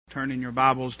Turn in your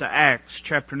Bibles to Acts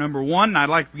chapter number 1. I'd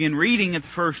like to begin reading at the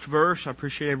first verse. I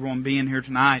appreciate everyone being here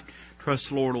tonight. Trust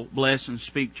the Lord will bless and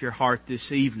speak to your heart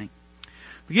this evening.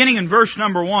 Beginning in verse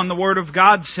number 1, the Word of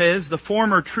God says, "The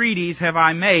former treatise have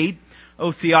I made,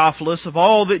 O Theophilus, of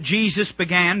all that Jesus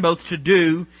began both to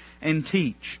do and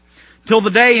teach, till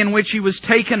the day in which He was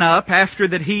taken up, after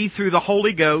that He, through the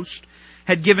Holy Ghost,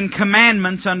 had given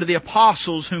commandments unto the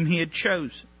apostles whom He had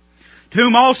chosen. To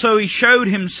whom also He showed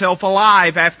Himself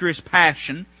alive after His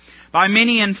passion, by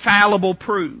many infallible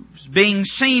proofs, being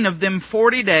seen of them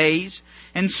 40 days,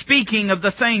 and speaking of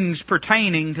the things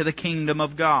pertaining to the kingdom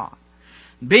of God.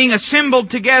 Being assembled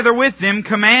together with them,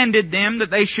 commanded them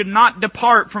that they should not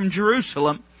depart from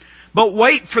Jerusalem, but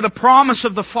wait for the promise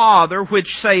of the Father,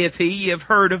 which saith He, Ye have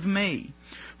heard of me.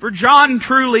 For John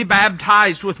truly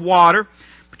baptized with water,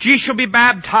 but ye shall be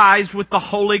baptized with the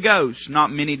Holy Ghost not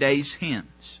many days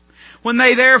hence. When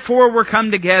they therefore were come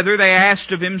together, they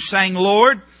asked of Him, saying,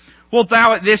 Lord, wilt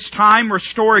Thou at this time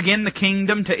restore again the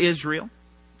kingdom to Israel?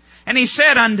 And He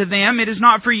said unto them, It is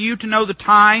not for you to know the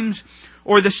times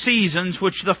or the seasons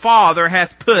which the Father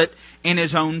hath put in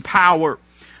His own power.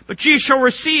 But ye shall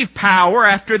receive power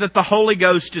after that the Holy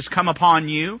Ghost is come upon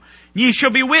you. Ye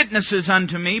shall be witnesses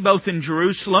unto me, both in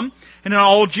Jerusalem, and in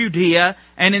all Judea,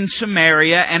 and in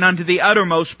Samaria, and unto the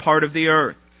uttermost part of the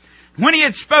earth. When He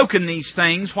had spoken these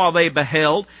things, while they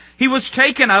beheld, He was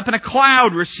taken up, and a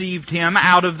cloud received Him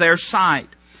out of their sight.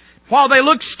 While they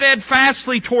looked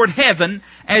steadfastly toward heaven,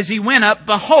 as He went up,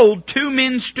 behold, 2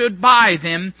 men stood by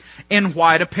them in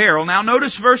white apparel. Now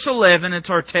notice verse 11, it's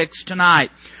our text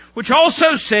tonight. Which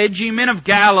also said, Ye men of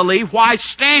Galilee, why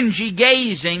stand ye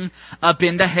gazing up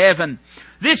into heaven?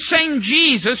 This same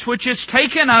Jesus, which is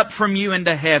taken up from you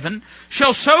into heaven,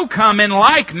 shall so come in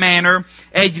like manner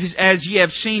as ye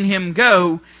have seen Him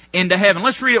go into heaven.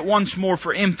 Let's read it once more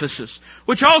for emphasis.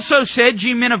 Which also said,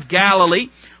 Ye men of Galilee,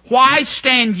 why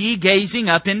stand ye gazing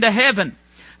up into heaven?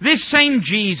 This same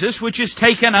Jesus, which is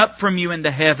taken up from you into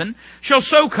heaven, shall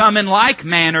so come in like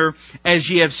manner as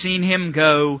ye have seen Him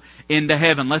go into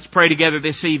heaven." Let's pray together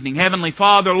this evening. Heavenly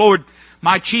Father, Lord,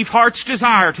 my chief heart's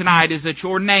desire tonight is that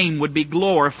Your name would be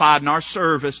glorified in our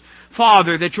service.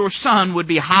 Father, that Your Son would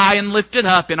be high and lifted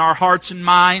up in our hearts and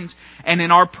minds and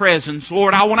in our presence.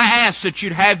 Lord, I want to ask that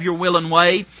You'd have Your will and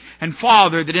way. And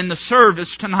Father, that in the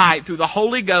service tonight, through the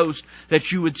Holy Ghost,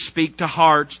 that You would speak to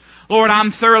hearts. Lord,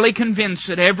 I'm thoroughly convinced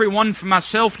that everyone, from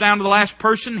myself down to the last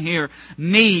person here,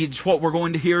 needs what we're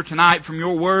going to hear tonight from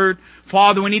Your Word.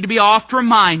 Father, we need to be oft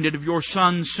reminded of Your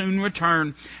Son's soon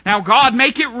return. Now, God,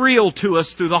 make it real to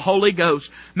us through the Holy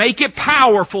Ghost. Make it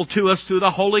powerful to us through the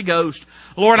Holy Ghost.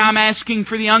 Lord, I'm asking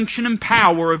for the unction and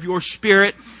power of Your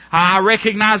Spirit. I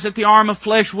recognize that the arm of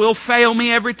flesh will fail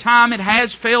me every time. It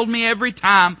has failed me every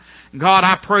time. God,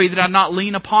 I pray that I not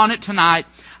lean upon it tonight.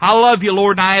 I love You,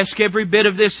 Lord, and I ask every bit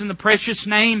of this in the precious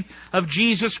name of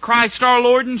Jesus Christ, our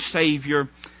Lord and Savior.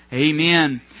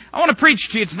 Amen. I want to preach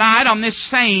to you tonight on this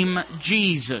same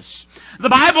Jesus. The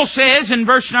Bible says in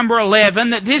verse number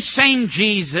 11 that this same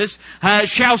Jesus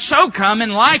shall so come in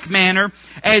like manner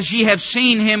as ye have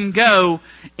seen Him go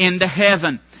into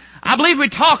heaven. I believe we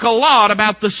talk a lot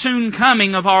about the soon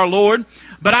coming of our Lord,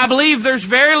 but I believe there's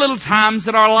very little times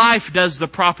that our life does the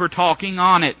proper talking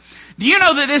on it. Do you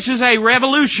know that this is a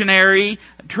revolutionary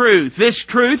truth? This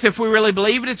truth, if we really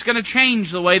believe it, it's going to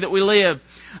change the way that we live.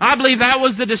 I believe that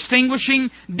was the distinguishing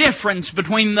difference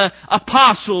between the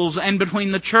apostles and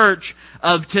between the church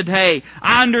of today.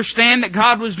 I understand that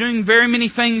God was doing very many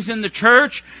things in the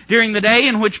church during the day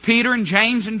in which Peter and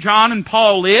James and John and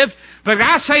Paul lived. But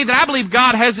I say that I believe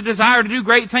God has a desire to do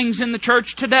great things in the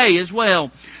church today as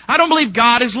well. I don't believe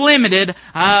God is limited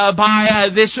by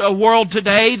this world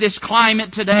today, this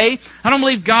climate today. I don't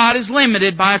believe God is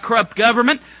limited by a corrupt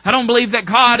government. I don't believe that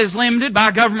God is limited by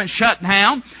a government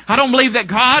shutdown. I don't believe that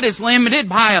God is limited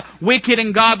by a wicked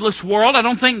and godless world. I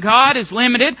don't think God is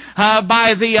limited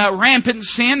by the rampant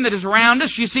sin that is around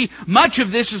us. You see, much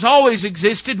of this has always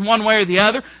existed in one way or the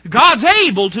other. God's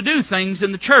able to do things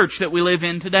in the church that we live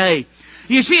in today.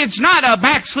 You see, it's not a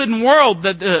backslidden world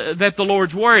that the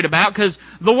Lord's worried about, because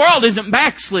the world isn't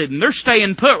backslidden. They're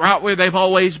staying put right where they've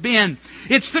always been.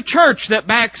 It's the church that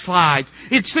backslides.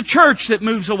 It's the church that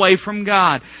moves away from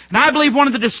God. And I believe one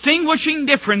of the distinguishing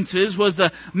differences was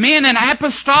the men in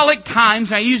apostolic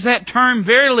times, I use that term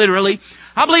very literally,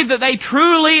 I believe that they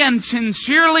truly and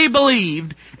sincerely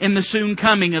believed in the soon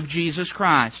coming of Jesus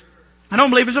Christ. I don't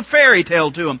believe it's a fairy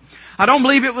tale to them. I don't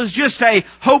believe it was just a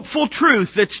hopeful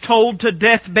truth that's told to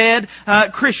deathbed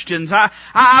Christians. I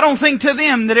don't think to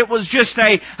them that it was just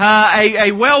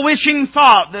a well-wishing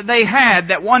thought that they had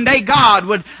that one day God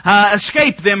would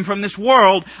escape them from this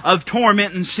world of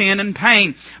torment and sin and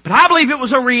pain. But I believe it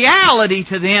was a reality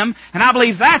to them, and I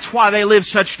believe that's why they live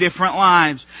such different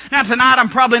lives. Now tonight I'm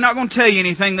probably not going to tell you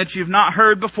anything that you've not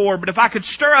heard before, but if I could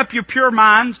stir up your pure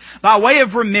minds by way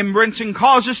of remembrance and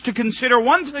cause us to consider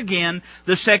once again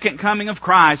the second coming of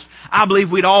Christ, I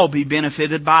believe we'd all be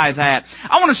benefited by that.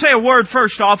 I want to say a word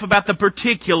first off about the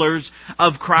particulars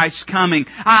of Christ's coming.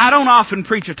 I don't often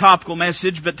preach a topical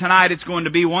message, but tonight it's going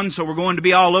to be one, so we're going to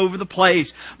be all over the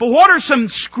place. But what are some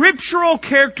scriptural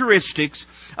characteristics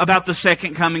about the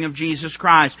second coming of Jesus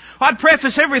Christ? Well, I'd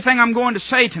preface everything I'm going to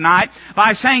say tonight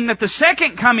by saying that the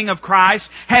second coming of Christ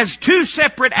has two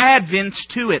separate advents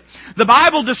to it. The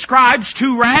Bible describes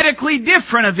two radically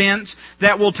different events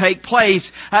that will take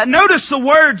place. Notice the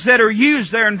words that are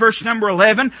used there in verse number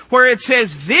 11, where it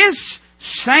says, "This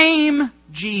same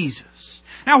Jesus."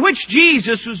 Now, which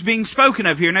Jesus was being spoken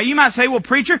of here? Now, you might say, well,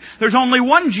 preacher, there's only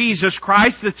one Jesus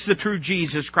Christ that's the true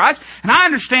Jesus Christ. And I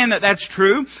understand that that's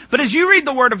true. But as you read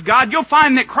the Word of God, you'll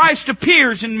find that Christ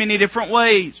appears in many different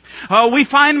ways. We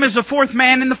find Him as the fourth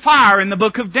man in the fire in the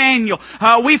book of Daniel.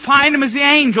 We find Him as the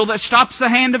angel that stops the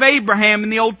hand of Abraham in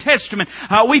the Old Testament.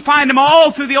 We find Him all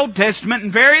through the Old Testament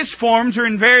in various forms or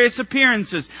in various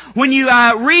appearances. When you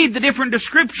read the different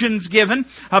descriptions given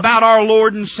about our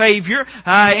Lord and Savior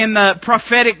in the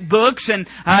prophetic books and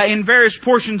in various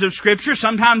portions of Scripture,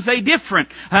 sometimes they differ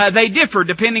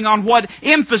depending on what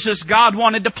emphasis God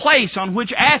wanted to place on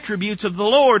which attributes of the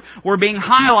Lord were being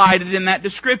highlighted in that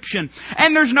description.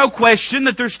 And there's no question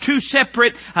that there's two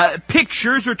separate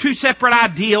pictures or two separate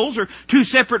ideals or two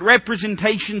separate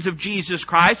representations of Jesus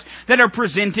Christ that are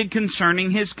presented concerning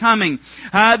His coming.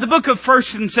 The book of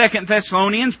 1st and 2nd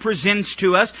Thessalonians presents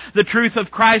to us the truth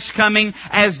of Christ's coming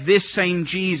as this same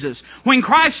Jesus. When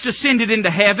Christ ascended into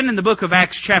heaven in the book of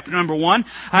Acts chapter number 1,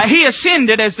 He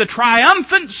ascended as the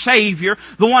triumphant Savior,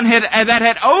 the one that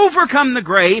had overcome the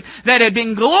grave, that had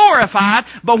been glorified,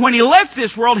 but when He left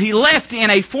this world, He left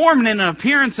in a form and in an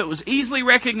appearance that was easily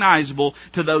recognizable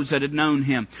to those that had known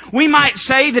Him. We might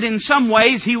say that in some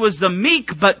ways He was the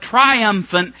meek but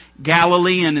triumphant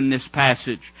Galilean in this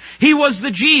passage. He was the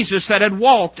Jesus that had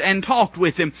walked and talked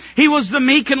with Him. He was the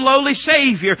meek and lowly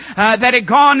Savior that had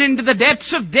gone into the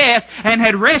depths of death and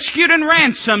had rescued and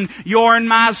ransomed your and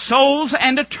my souls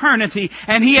and eternity.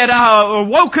 And He had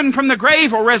awoken from the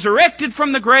grave or resurrected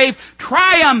from the grave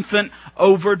triumphant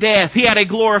over death. He had a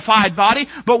glorified body,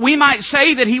 but we might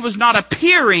say that He was not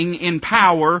appearing in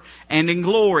power and in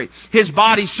glory. His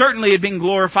body certainly had been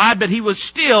glorified, but He was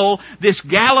still this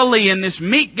Galilean, this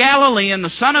meek Galilean, the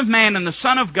Son of Man and the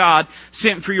Son of God,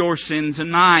 sent for your sins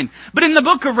and mine. But in the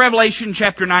book of Revelation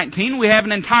chapter 19, we have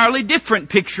an entirely different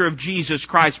picture of Jesus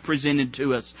Christ presented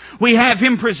to us. We have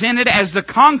Him presented as the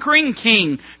conquering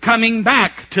King coming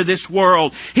back to this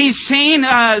world. He's seen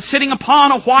sitting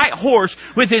upon a white horse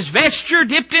with His vesture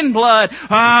dipped in blood,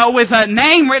 with a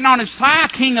name written on His thigh,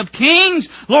 King of Kings,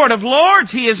 Lord of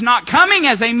Lords. He is not coming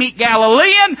as a meek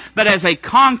Galilean, but as a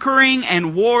conquering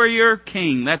and warrior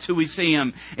King. That's who we see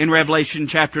Him in Revelation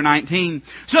chapter 19.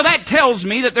 So that tells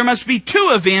me that there must be two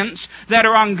events that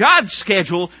are on God's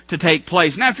schedule to take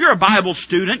place. Now, if you're a Bible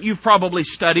student, you've probably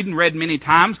studied and read many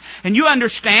times, and you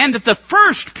understand that the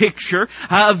first picture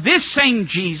of this same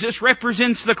Jesus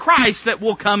represents the Christ that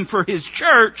will come for His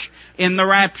church in the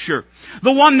rapture.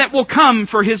 The one that will come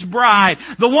for His bride.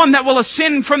 The one that will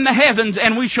ascend from the heavens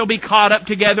and we shall be caught up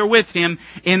together with Him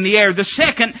in the air. The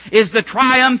second is the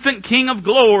triumphant King of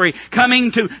glory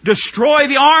coming to destroy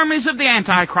the armies of the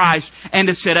Antichrist and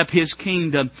to set up His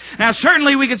kingdom. Now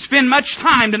certainly we could spend much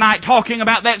time tonight talking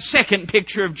about that second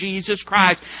picture of Jesus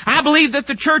Christ. I believe that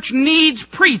the church needs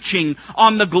preaching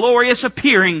on the glorious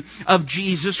appearing of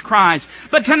Jesus Christ.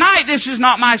 But tonight this is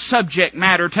not my subject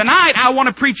matter. Tonight I want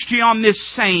to preach to you on this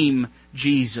same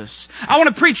Jesus. I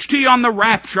want to preach to you on the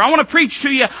rapture. I want to preach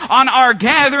to you on our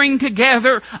gathering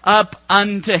together up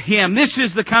unto Him. This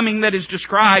is the coming that is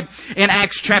described in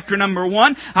Acts chapter number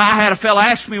 1. I had a fellow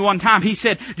ask me one time, he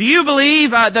said, do you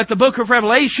believe that the book of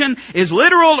Revelation is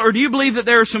literal, or do you believe that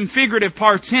there are some figurative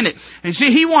parts in it? And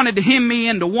see, he wanted to hem me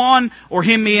into one or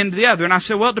hem me into the other. And I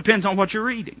said, well, it depends on what you're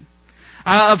reading.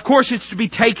 Of course, it's to be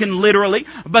taken literally,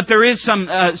 but there is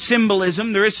some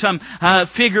symbolism. There is some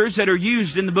figures that are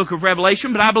used in the book of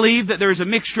Revelation, but I believe that there is a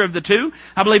mixture of the two.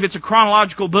 I believe it's a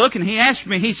chronological book, and he asked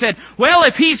me, he said, well,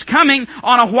 if He's coming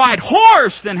on a white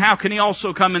horse, then how can He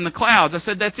also come in the clouds? I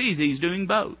said, that's easy. He's doing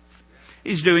both.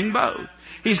 He's doing both.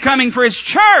 He's coming for His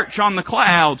church on the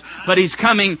clouds, but He's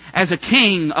coming as a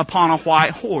king upon a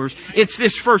white horse. It's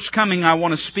this first coming I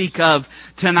want to speak of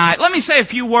tonight. Let me say a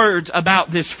few words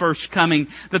about this first coming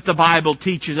that the Bible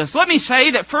teaches us. Let me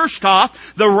say that first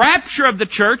off, the rapture of the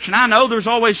church, and I know there's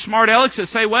always smart alecks that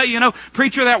say, well,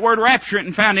 preacher, that word rapture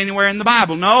isn't found anywhere in the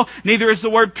Bible. No, neither is the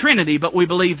word Trinity, but we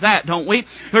believe that, don't we?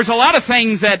 There's a lot of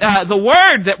things that the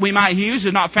word that we might use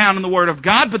is not found in the Word of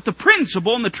God, but the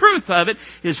principle and the truth of it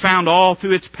is found all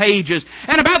through its pages.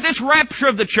 And about this rapture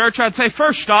of the church, I'd say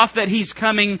first off that He's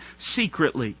coming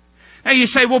secretly. Now you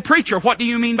say, well, preacher, what do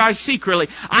you mean by secretly?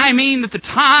 I mean that the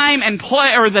time and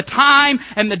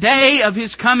the day of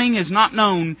His coming is not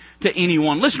known to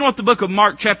anyone. Listen to what the book of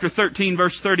Mark chapter 13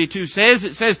 verse 32 says.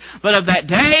 It says, but of that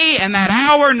day and that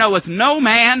hour knoweth no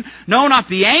man, no, not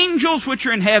the angels which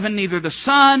are in heaven, neither the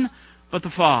Son, but the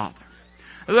Father.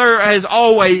 There has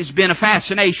always been a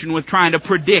fascination with trying to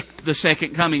predict the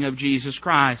second coming of Jesus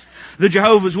Christ. The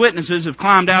Jehovah's Witnesses have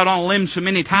climbed out on a limb so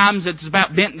many times it's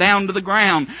about bent down to the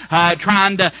ground,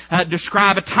 trying to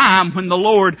describe a time when the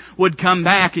Lord would come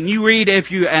back. And you read,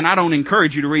 and I don't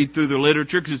encourage you to read through the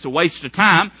literature because it's a waste of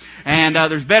time, and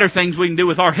there's better things we can do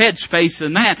with our headspace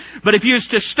than that. But if you was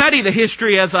to study the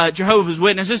history of Jehovah's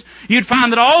Witnesses, you'd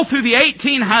find that all through the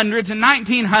 1800s and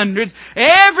 1900s,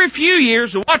 every few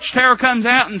years, the Watchtower comes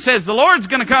out and says, the Lord's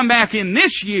going to come back in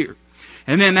this year.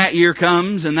 And then that year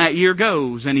comes and that year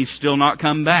goes and He's still not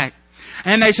come back.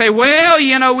 And they say,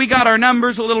 well, we got our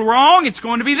numbers a little wrong. It's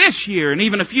going to be this year. And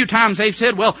even a few times they've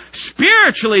said, well,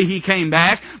 spiritually He came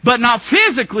back, but not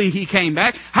physically He came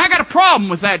back. I got a problem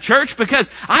with that, church, because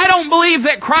I don't believe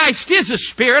that Christ is a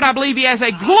spirit. I believe He has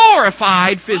a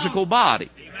glorified physical body.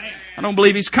 I don't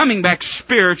believe He's coming back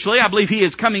spiritually. I believe He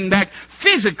is coming back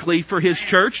physically for His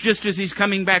church, just as He's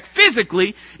coming back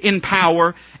physically in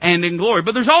power and in glory.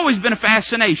 But there's always been a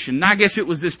fascination. And I guess it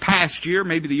was this past year,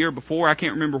 maybe the year before, I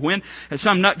can't remember when, that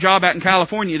some nut job out in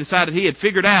California decided he had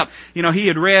figured out, he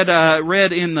had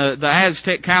read in the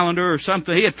Aztec calendar or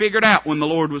something, he had figured out when the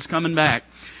Lord was coming back.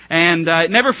 And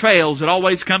it never fails. It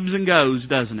always comes and goes,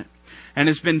 doesn't it? And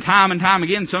it's been time and time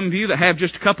again. Some of you that have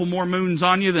just a couple more moons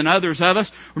on you than others of us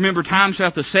remember times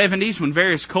throughout the 70s when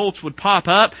various cults would pop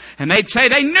up and they'd say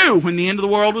they knew when the end of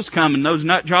the world was coming. Those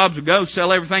nut jobs would go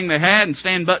sell everything they had and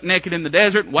stand buck naked in the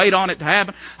desert and wait on it to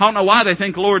happen. I don't know why they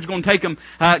think the Lord's going to take them,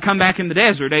 come back in the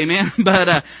desert, amen.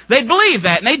 But they'd believe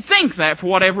that and they'd think that for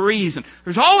whatever reason.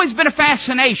 There's always been a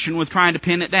fascination with trying to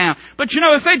pin it down. But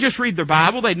if they just read their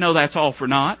Bible, they'd know that's all for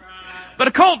naught. But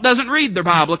a cult doesn't read their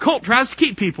Bible. A cult tries to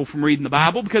keep people from reading the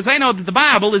Bible because they know that the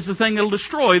Bible is the thing that will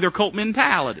destroy their cult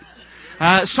mentality.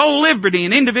 Soul liberty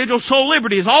and individual soul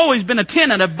liberty has always been a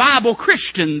tenet of Bible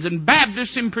Christians and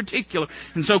Baptists in particular.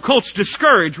 And so cults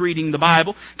discourage reading the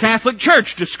Bible. Catholic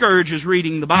Church discourages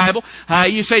reading the Bible.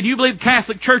 You say, do you believe the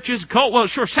Catholic Church is a cult? Well, it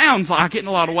sure sounds like it in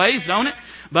a lot of ways, don't it?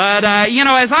 But,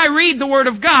 as I read the Word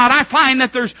of God, I find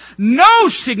that there's no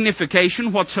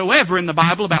signification whatsoever in the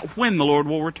Bible about when the Lord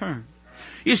will return.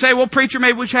 You say, well, preacher,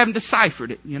 maybe we just haven't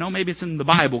deciphered it. Maybe it's in the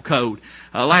Bible code.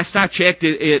 Last I checked,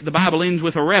 the Bible ends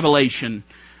with a revelation.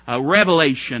 A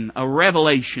revelation.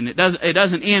 It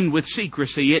doesn't end with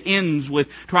secrecy. It ends with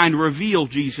trying to reveal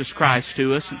Jesus Christ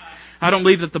to us. I don't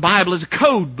believe that the Bible is a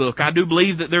code book. I do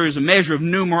believe that there is a measure of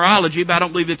numerology, but I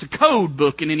don't believe it's a code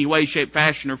book in any way, shape,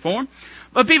 fashion, or form.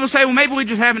 But people say, well, maybe we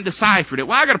just haven't deciphered it.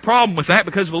 Well, I got a problem with that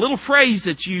because of a little phrase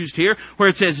that's used here where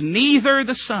it says, neither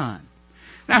the Son.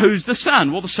 Now, who's the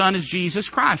Son? Well, the Son is Jesus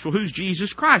Christ. Well, who's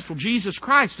Jesus Christ? Well, Jesus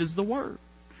Christ is the Word.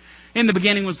 In the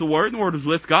beginning was the Word, and the Word was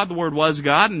with God, the Word was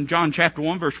God. In John chapter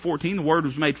 1, verse 14, the Word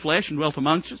was made flesh and dwelt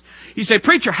amongst us. You say,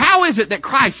 preacher, how is it that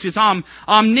Christ is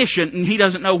omniscient and He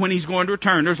doesn't know when He's going to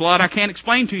return? There's a lot I can't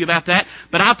explain to you about that,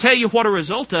 but I'll tell you what a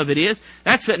result of it is.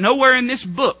 That's that nowhere in this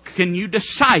book can you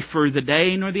decipher the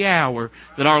day nor the hour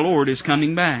that our Lord is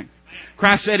coming back.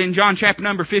 Christ said in John chapter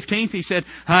number 15, He said,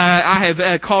 I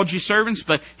have called you servants,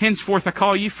 but henceforth I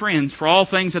call you friends. For all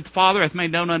things that the Father hath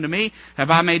made known unto me, have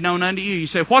I made known unto you. You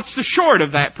say, what's the short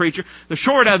of that, preacher? The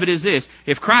short of it is this.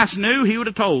 If Christ knew, He would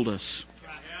have told us.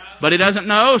 But He doesn't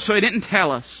know, so He didn't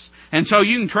tell us. And so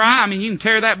you can try, you can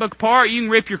tear that book apart, you can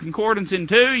rip your concordance in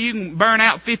two, you can burn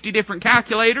out 50 different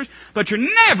calculators, but you're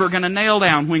never going to nail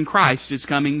down when Christ is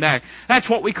coming back. That's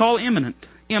what we call imminent.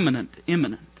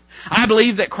 I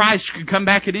believe that Christ could come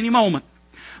back at any moment.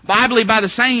 But I believe by the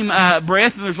same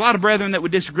breath, and there's a lot of brethren that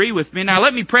would disagree with me. Now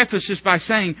let me preface this by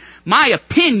saying, my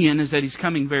opinion is that He's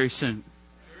coming very soon.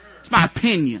 It's my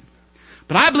opinion.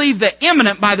 But I believe that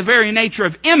imminent, by the very nature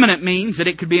of imminent, means that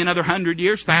it could be another 100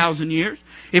 years, 1,000 years.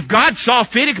 If God saw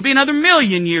fit, it could be another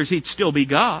 1,000,000 years. He'd still be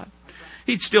God.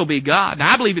 He'd still be God.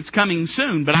 Now, I believe it's coming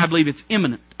soon, but I believe it's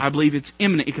imminent. I believe it's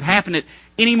imminent. It could happen at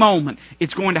any moment.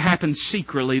 It's going to happen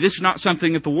secretly. This is not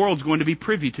something that the world's going to be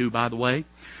privy to, by the way.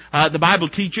 The Bible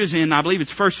teaches in, I believe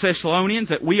it's 1 Thessalonians,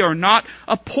 that we are not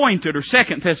appointed, or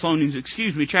 2 Thessalonians,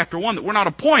 chapter 1, that we're not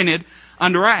appointed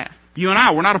unto wrath. You and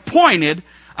I, we're not appointed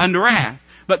unto wrath.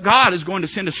 But God is going to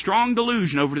send a strong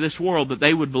delusion over to this world that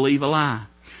they would believe a lie.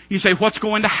 You say, what's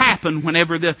going to happen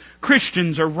whenever the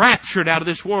Christians are raptured out of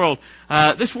this world?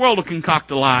 This world will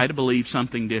concoct a lie to believe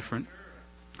something different.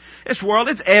 This world,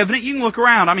 it's evident. You can look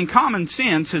around. I mean, common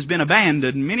sense has been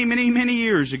abandoned many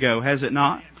years ago, has it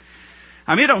not?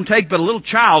 I mean, it don't take but a little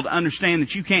child to understand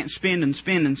that you can't spend and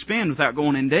spend and spend without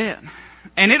going in debt.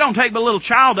 And it don't take but a little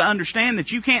child to understand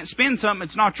that you can't spend something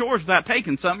that's not yours without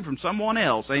taking something from someone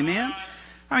else. Amen?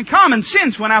 I mean, common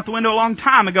sense went out the window a long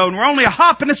time ago, and we're only a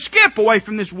hop and a skip away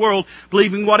from this world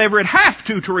believing whatever it have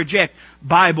to reject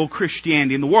Bible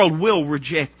Christianity, and the world will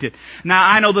reject it. Now,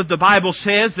 I know that the Bible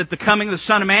says that the coming of the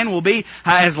Son of Man will be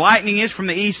as lightning is from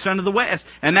the east unto the west,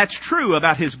 and that's true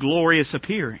about His glorious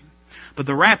appearing. But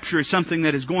the rapture is something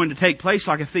that is going to take place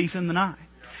like a thief in the night.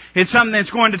 It's something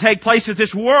that's going to take place that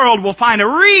this world will find a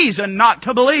reason not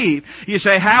to believe. You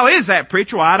say, how is that,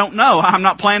 preacher? Well, I don't know. I'm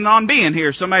not planning on being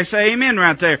here. Somebody say amen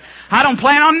right there. I don't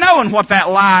plan on knowing what that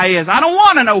lie is. I don't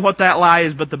want to know what that lie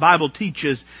is, but the Bible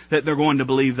teaches that they're going to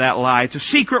believe that lie. It's a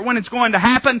secret when it's going to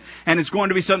happen, and it's going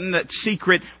to be something that's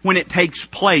secret when it takes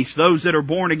place. Those that are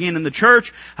born again in the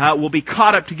church will be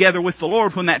caught up together with the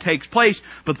Lord when that takes place,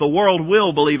 but the world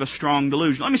will believe a strong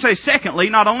delusion. Let me say, secondly,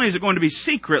 not only is it going to be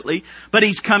secretly, but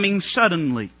He's coming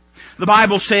suddenly. The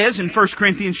Bible says in 1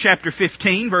 Corinthians chapter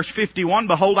 15, verse 51,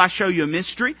 Behold, I show you a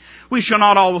mystery. We shall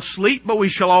not all sleep, but we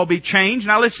shall all be changed.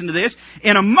 Now listen to this.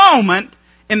 In a moment,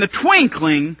 in the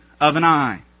twinkling of an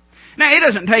eye. Now, it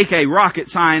doesn't take a rocket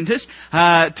scientist, or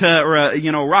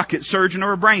a rocket surgeon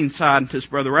or a brain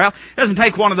scientist, Brother Ralph. It doesn't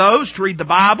take one of those to read the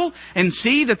Bible and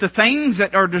see that the things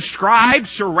that are described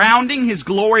surrounding His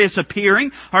glorious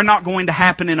appearing are not going to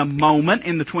happen in a moment,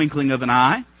 in the twinkling of an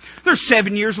eye. There's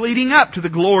 7 years leading up to the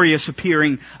glorious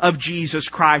appearing of Jesus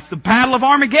Christ. The Battle of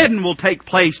Armageddon will take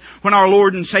place when our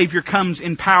Lord and Savior comes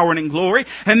in power and in glory.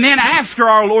 And then after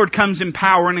our Lord comes in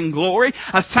power and in glory,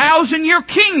 1,000-year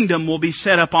kingdom will be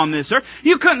set up on this earth.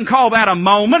 You couldn't call that a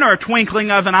moment or a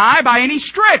twinkling of an eye by any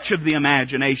stretch of the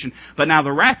imagination. But now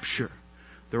the rapture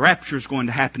is going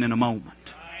to happen in a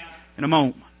moment. In a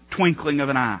moment. Twinkling of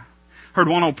an eye. Heard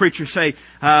one old preacher say,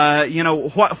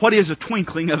 what is a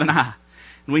twinkling of an eye?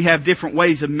 And we have different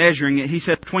ways of measuring it. He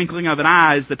said, twinkling of an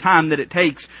eye is the time that it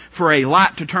takes for a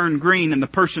light to turn green and the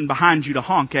person behind you to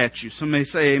honk at you. Somebody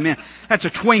say amen. That's a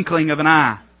twinkling of an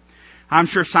eye. I'm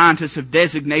sure scientists have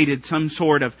designated some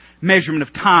sort of measurement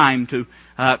of time to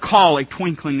call a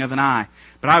twinkling of an eye.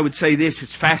 But I would say this,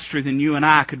 it's faster than you and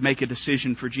I could make a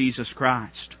decision for Jesus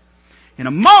Christ. In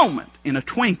a moment, in a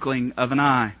twinkling of an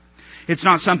eye. It's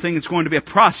not something that's going to be a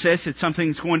process. It's something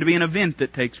that's going to be an event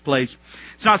that takes place.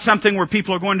 It's not something where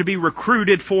people are going to be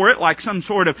recruited for it like some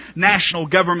sort of national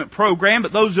government program,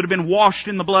 but those that have been washed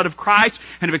in the blood of Christ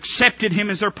and have accepted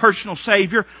Him as their personal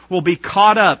Savior will be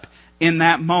caught up in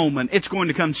that moment. It's going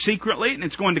to come secretly and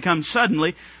it's going to come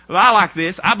suddenly. But I like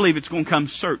this. I believe it's going to come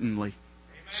certainly.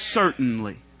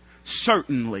 Certainly.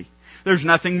 Certainly. There's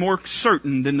nothing more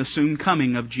certain than the soon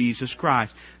coming of Jesus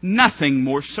Christ. Nothing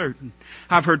more certain.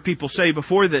 I've heard people say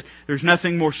before that there's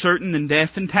nothing more certain than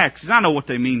death and taxes. I know what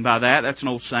they mean by that. That's an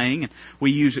old saying, and we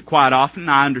use it quite often.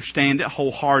 I understand it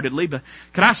wholeheartedly. But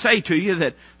can I say to you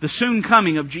that the soon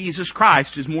coming of Jesus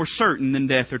Christ is more certain than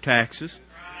death or taxes?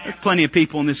 There's plenty of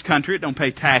people in this country that don't pay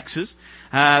taxes.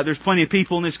 There's plenty of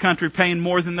people in this country paying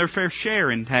more than their fair share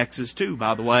in taxes too,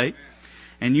 by the way.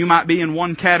 And you might be in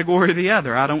one category or the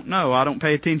other. I don't know. I don't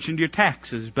pay attention to your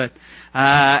taxes. But,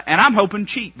 and I'm hoping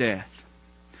cheat death.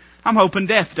 I'm hoping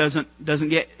death doesn't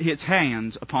get its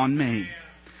hands upon me.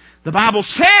 The Bible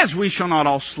says we shall not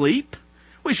all sleep.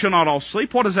 We shall not all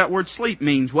sleep. What does that word sleep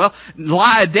mean? Well,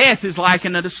 death is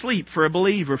likened unto sleep for a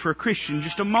believer, for a Christian,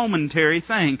 just a momentary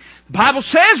thing. The Bible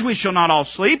says we shall not all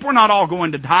sleep. We're not all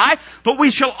going to die, but we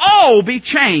shall all be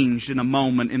changed in a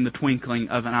moment, in the twinkling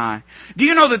of an eye. Do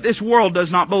you know that this world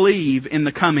does not believe in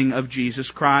the coming of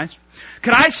Jesus Christ?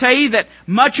 Could I say that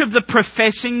much of the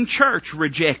professing church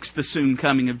rejects the soon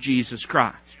coming of Jesus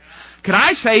Christ? Could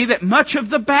I say that much of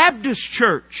the Baptist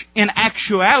church, in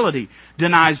actuality,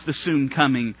 denies the soon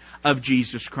coming of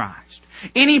Jesus Christ?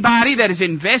 Anybody that is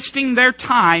investing their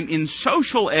time in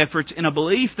social efforts in a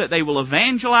belief that they will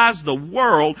evangelize the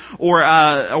world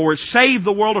or save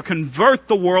the world or convert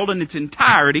the world in its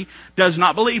entirety does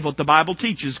not believe what the Bible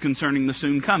teaches concerning the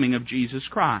soon coming of Jesus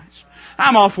Christ.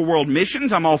 I'm all for world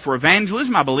missions. I'm all for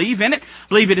evangelism. I believe in it. I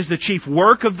believe it is the chief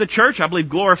work of the church. I believe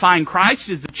glorifying Christ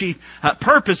is the chief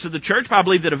purpose of the church. But I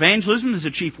believe that evangelism is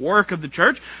the chief work of the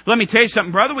church. Let me tell you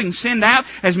something, brother. We can send out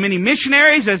as many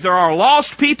missionaries as there are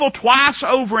lost people twice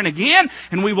over and again,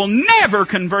 and we will never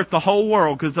convert the whole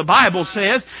world, because the Bible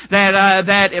says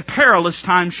that a perilous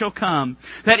time shall come,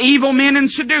 that evil men and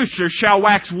seducers shall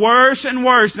wax worse and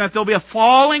worse, and that there'll be a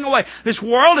falling away. This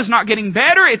world is not getting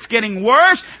better, it's getting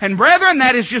worse. And brethren,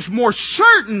 that is just more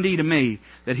certainty to me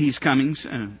that He's coming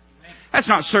soon. That's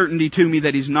not certainty to me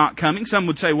that He's not coming. Some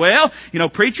would say, well,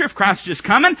 preacher, if Christ is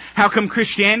coming, how come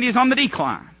Christianity is on the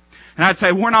decline? And I'd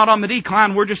say, we're not on the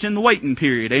decline, we're just in the waiting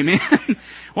period, amen?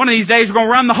 One of these days we're going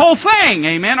to run the whole thing,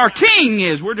 amen? Our King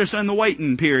is. We're just in the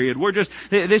waiting period.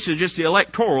 This is just the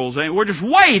electorals. We're just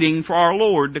waiting for our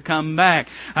Lord to come back.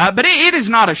 But it is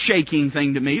not a shaking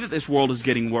thing to me that this world is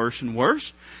getting worse and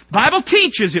worse. The Bible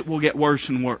teaches it will get worse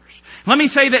and worse. Let me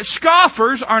say that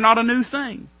scoffers are not a new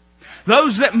thing.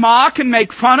 Those that mock and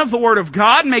make fun of the Word of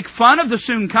God, make fun of the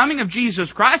soon coming of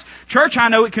Jesus Christ. Church, I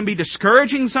know it can be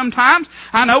discouraging sometimes.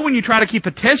 I know when you try to keep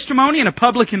a testimony in a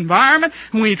public environment,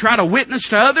 and when you try to witness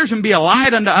to others and be a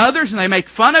light unto others, and they make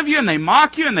fun of you, and they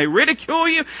mock you, and they ridicule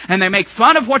you, and they make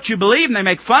fun of what you believe, and they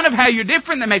make fun of how you're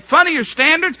different, and they make fun of your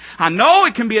standards. I know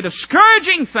it can be a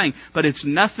discouraging thing, but it's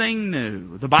nothing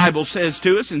new. The Bible says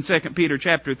to us in 2 Peter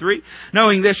chapter 3,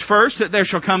 knowing this first, that there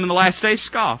shall come in the last days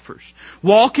scoffers,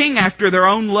 walking after their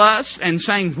own lusts, and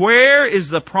saying, where is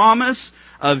the promise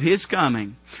of His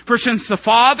coming? For since the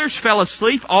fathers fell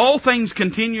asleep, all things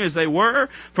continue as they were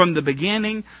from the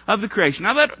beginning of the creation.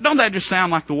 Now, don't that just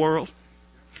sound like the world?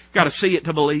 You've got to see it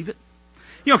to believe it.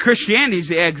 Christianity is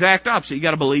the exact opposite. You've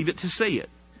got to believe it to see it.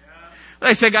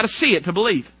 They say got to see it to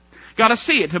believe it. Got to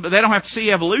see it but they don't have to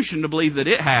see evolution to believe that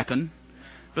it happened.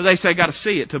 But they say got to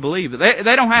see it to believe it.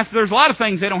 They don't have to, there's a lot of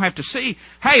things they don't have to see.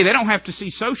 Hey, they don't have to see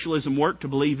socialism work to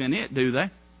believe in it, do they?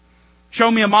 Show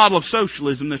me a model of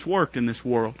socialism that's worked in this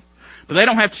world. But they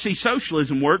don't have to see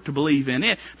socialism work to believe in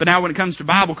it. But now when it comes to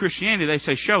Bible Christianity, they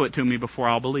say, show it to me before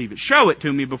I'll believe it. Show it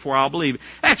to me before I'll believe it.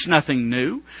 That's nothing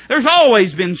new. There's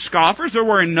always been scoffers. There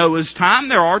were in Noah's time.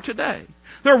 There are today.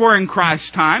 There were in Christ's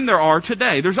time. There are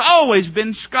today. There's always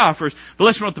been scoffers. But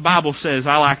listen to what the Bible says.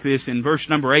 I like this in verse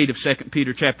number 8 of 2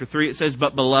 Peter chapter 3. It says,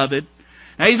 but beloved.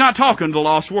 Now, He's not talking to the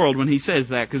lost world when He says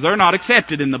that, because they're not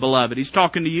accepted in the beloved. He's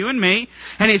talking to you and me.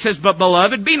 And He says, but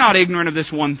beloved, be not ignorant of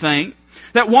this one thing,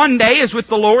 that one day is with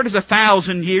the Lord as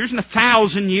 1,000 years, and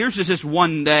 1,000 years is this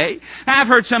one day. Now, I've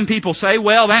heard some people say,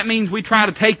 well, that means we try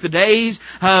to take the days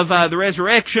of the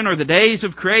resurrection or the days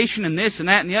of creation and this and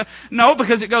that and the other. No,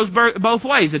 because it goes both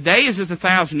ways. A day is as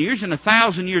 1,000 years, and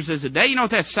 1,000 years is a day. You know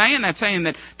what that's saying? That's saying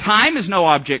that time is no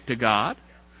object to God.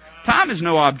 Time is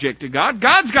no object to God.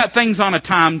 God's got things on a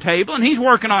timetable, and He's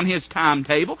working on His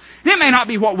timetable. It may not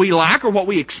be what we like or what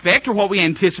we expect or what we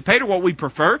anticipate or what we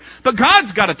prefer, but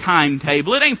God's got a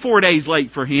timetable. It ain't 4 days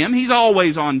late for Him. He's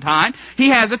always on time. He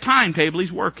has a timetable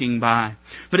He's working by.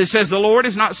 But it says, the Lord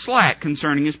is not slack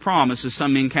concerning His promise, as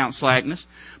some men count slackness,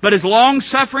 but is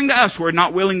long-suffering to usward,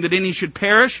 not willing that any should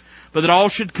perish, but that all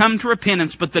should come to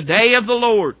repentance. But the day of the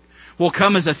Lord will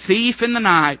come as a thief in the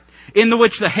night, in the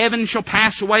which the heavens shall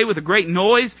pass away with a great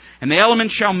noise, and the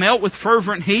elements shall melt with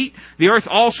fervent heat. The earth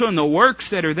also and the works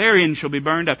that are therein shall be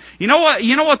burned up. You know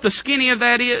what the skinny of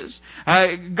that is?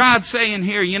 God's saying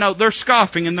here, they're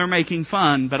scoffing and they're making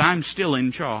fun, but I'm still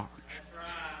in charge.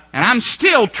 And I'm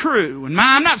still true. And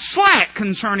I'm not slack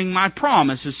concerning my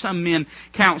promise, as some men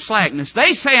count slackness.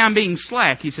 They say I'm being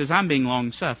slack. He says, I'm being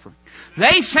long-suffering.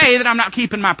 They say that I'm not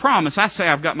keeping my promise. I say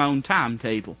I've got my own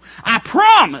timetable. I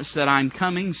promise that I'm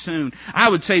coming soon. I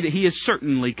would say that He is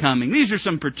certainly coming. These are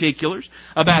some particulars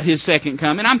about His second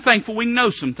coming. I'm thankful we know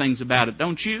some things about it,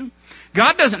 don't you?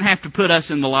 God doesn't have to put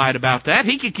us in the light about that.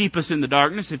 He could keep us in the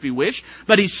darkness if He wished.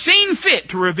 But He's seen fit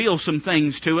to reveal some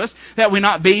things to us, that we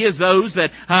not be as those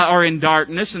that are in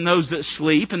darkness and those that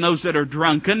sleep and those that are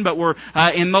drunken, but we're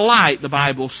in the light, the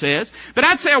Bible says. But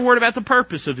I'd say a word about the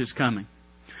purpose of His coming.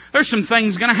 There's some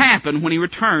things going to happen when He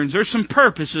returns. There's some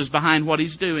purposes behind what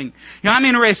He's doing. I'm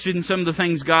interested in some of the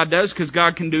things God does, because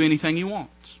God can do anything He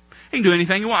wants. He can do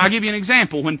anything He wants. I'll give you an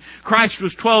example. When Christ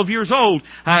was 12 years old,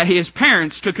 His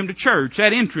parents took Him to church.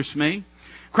 That interests me.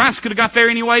 Christ could have got there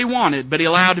any way He wanted, but He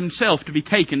allowed Himself to be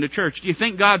taken to church. Do you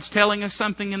think God's telling us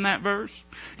something in that verse?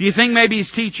 Do you think maybe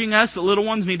He's teaching us that little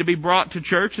ones need to be brought to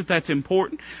church, that that's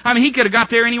important? I mean, He could have got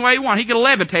there any way He wanted. He could have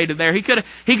levitated there. He could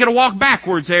have walked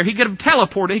backwards there. He could have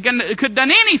teleported. He could have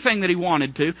done anything that He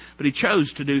wanted to, but He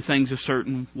chose to do things a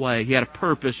certain way. He had a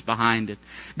purpose behind it.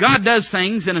 God does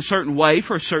things in a certain way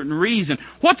for a certain reason.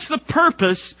 What's the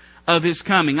purpose of His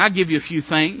coming? I'll give you a few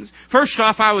things. First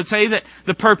off, I would say that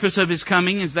the purpose of His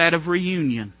coming is that of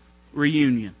reunion.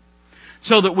 Reunion.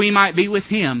 So that we might be with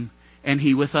Him and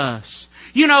He with us.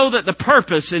 You know that the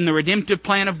purpose in the redemptive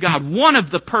plan of God, one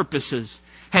of the purposes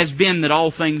has been that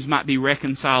all things might be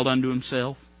reconciled unto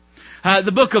Himself.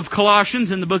 The book of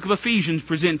Colossians and the book of Ephesians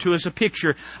present to us a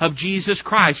picture of Jesus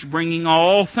Christ bringing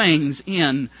all things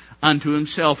in unto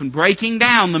Himself and breaking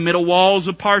down the middle walls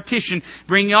of partition,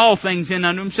 bringing all things in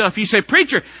unto Himself. You say,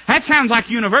 preacher, that sounds like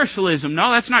universalism.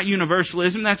 No, that's not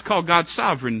universalism. That's called God's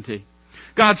sovereignty.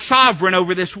 God's sovereign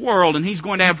over this world, and He's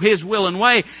going to have His will and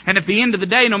way, and at the end of the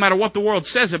day, no matter what the world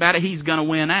says about it, He's going to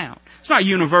win out. It's not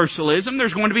universalism.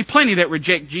 There's going to be plenty that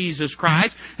reject Jesus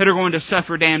Christ, that are going to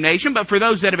suffer damnation, but for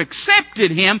those that have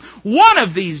accepted Him, one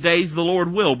of these days the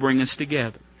Lord will bring us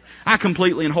together. I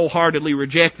completely and wholeheartedly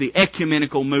reject the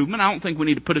ecumenical movement. I don't think we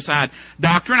need to put aside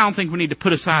doctrine. I don't think we need to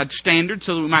put aside standards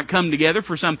so that we might come together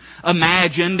for some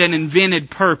imagined and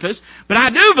invented purpose. But I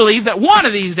do believe that one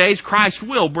of these days Christ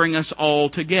will bring us all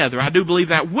together. I do believe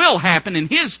that will happen in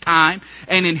His time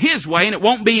and in His way, and it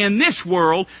won't be in this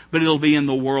world, but it'll be in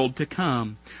the world to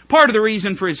come. Part of the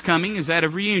reason for His coming is that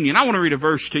of reunion. I want to read a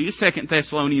verse to you, 2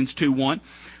 Thessalonians 2:1.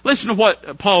 Listen to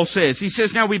what Paul says. He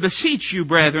says, "Now we beseech you,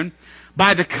 brethren,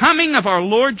 by the coming of our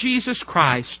Lord Jesus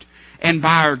Christ, and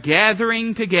by our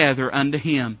gathering together unto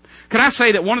Him." Can I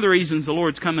say that one of the reasons the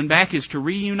Lord's coming back is to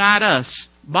reunite us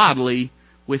bodily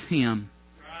with Him?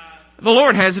 The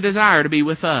Lord has a desire to be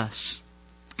with us.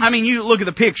 I mean, you look at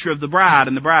the picture of the bride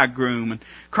and the bridegroom, and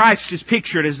Christ is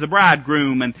pictured as the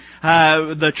bridegroom, and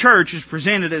the church is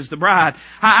presented as the bride.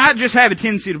 I just have a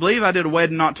tendency to believe, I did a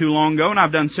wedding not too long ago, and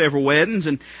I've done several weddings,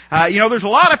 and there's a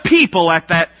lot of people at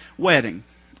that wedding.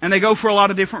 And they go for a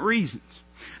lot of different reasons.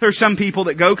 There's some people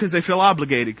that go because they feel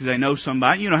obligated, because they know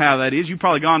somebody. You know how that is. You've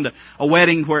probably gone to a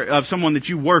wedding of someone that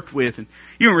you worked with, and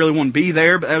you don't really want to be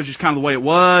there, but that was just kind of the way it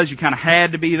was. You kind of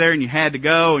had to be there, and you had to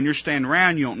go, and you're standing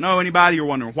around, you don't know anybody, you're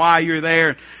wondering why you're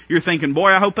there. You're thinking, boy,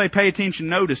 I hope they pay attention and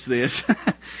notice this.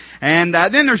 And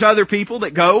then there's other people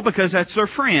that go because that's their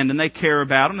friend and they care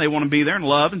about them. They want to be there and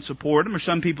love and support them. Or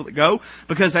some people that go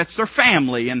because that's their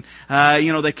family and,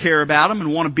 they care about them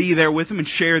and want to be there with them and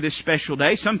share this special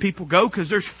day. Some people go because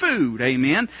there's food.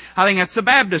 Amen. I think that's the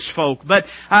Baptist folk. But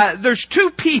there's two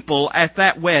people at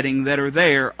that wedding that are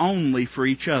there only for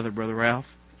each other, Brother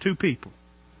Ralph. Two people.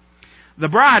 The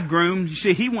bridegroom, you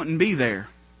see, he wouldn't be there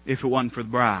if it wasn't for the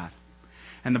bride.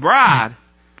 And the bride,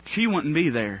 she wouldn't be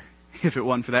there if it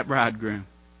wasn't for that bridegroom.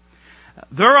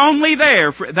 They're only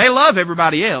there they love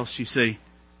everybody else, you see.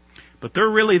 But they're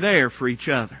really there for each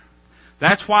other.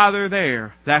 That's why they're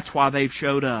there. That's why they've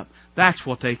showed up. That's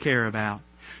what they care about.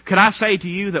 Could I say to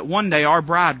you that one day our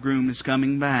bridegroom is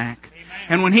coming back? Amen.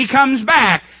 And when He comes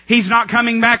back, He's not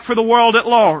coming back for the world at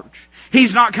large.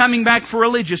 He's not coming back for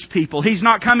religious people. He's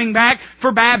not coming back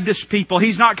for Baptist people.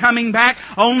 He's not coming back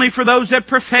only for those that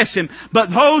profess Him. But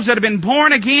those that have been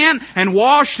born again and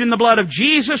washed in the blood of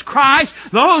Jesus Christ,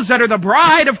 those that are the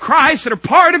bride of Christ, that are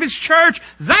part of His church,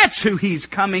 that's who He's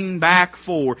coming back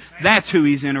for. That's who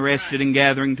He's interested in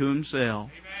gathering to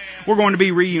Himself. We're going to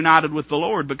be reunited with the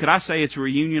Lord, but could I say it's a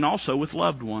reunion also with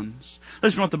loved ones?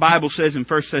 Listen to what the Bible says in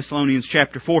 1 Thessalonians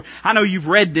chapter 4. I know you've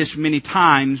read this many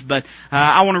times, but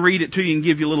I want to read it to you and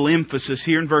give you a little emphasis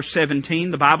here. In verse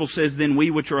 17, the Bible says, "Then we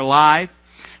which are alive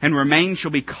and remain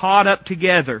shall be caught up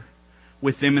together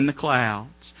with them in the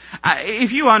clouds."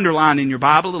 If you underline in your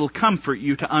Bible, it'll comfort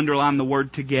you to underline the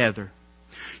word together.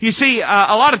 You see, a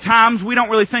lot of times we don't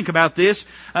really think about this.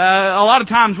 A lot of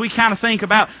times we kind of think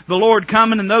about the Lord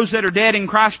coming and those that are dead in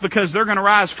Christ because they're going to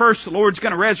rise first. The Lord's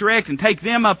going to resurrect and take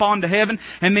them up onto heaven.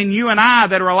 And then you and I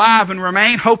that are alive and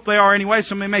remain, hope they are anyway.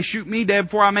 Somebody may shoot me dead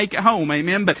before I make it home.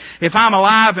 Amen. But if I'm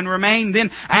alive and remain, then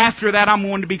after that I'm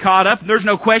going to be caught up. There's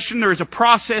no question there is a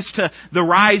process to the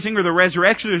rising or the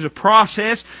resurrection. There's a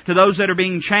process to those that are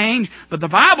being changed. But the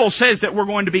Bible says that we're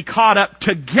going to be caught up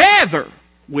together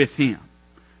with Him.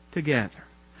 Together.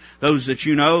 Those that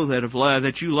you know,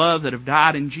 that you love, that have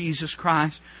died in Jesus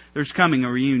Christ, there's coming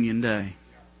a reunion day.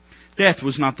 Death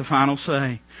was not the final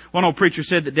say. One old preacher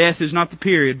said that death is not the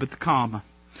period, but the comma.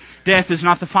 Death is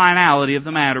not the finality of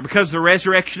the matter. Because of the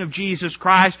resurrection of Jesus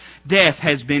Christ, death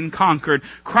has been conquered.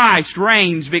 Christ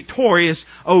reigns victorious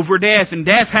over death, and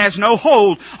death has no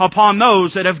hold upon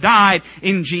those that have died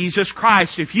in Jesus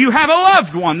Christ. If you have a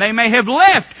loved one, they may have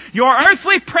left your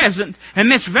earthly presence in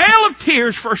this vale of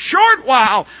tears for a short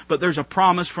while, but there's a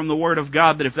promise from the Word of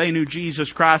God that if they knew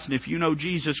Jesus Christ, and if you know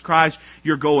Jesus Christ,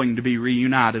 you're going to be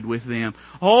reunited with them.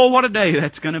 Oh, what a day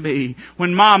that's going to be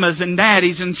when mamas and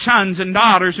daddies and sons and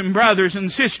daughters and brothers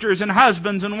and sisters and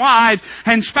husbands and wives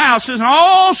and spouses and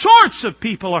all sorts of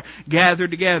people are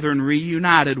gathered together and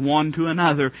reunited one to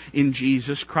another in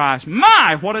Jesus Christ.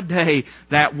 My, what a day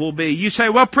that will be. You say,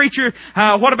 well, preacher,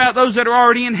 what about those that are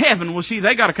already in heaven? Well, see,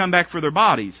 they got to come back for their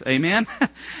bodies. Amen?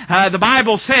 The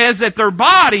Bible says that their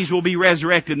bodies will be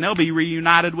resurrected and they'll be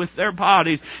reunited with their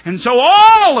bodies. And so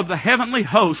all of the heavenly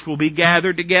host will be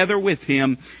gathered together with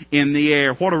Him in the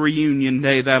air. What a reunion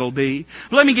day that'll be.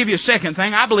 Let me give you a second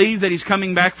thing. I believe that He's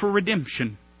coming back for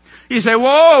redemption. You say,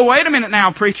 whoa, wait a minute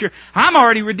now, preacher. I'm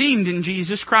already redeemed in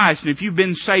Jesus Christ. And if you've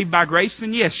been saved by grace,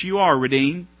 then yes, you are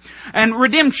redeemed. And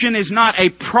redemption is not a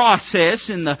process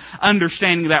in the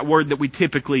understanding of that word that we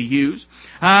typically use.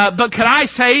 But could I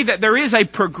say that there is a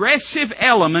progressive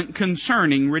element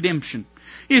concerning redemption?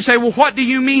 You say, well, what do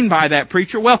you mean by that,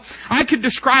 preacher? Well, I could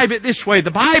describe it this way.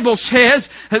 The Bible says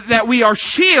that we are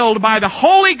sealed by the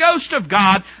Holy Ghost of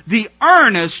God, the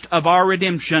earnest of our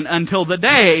redemption, until the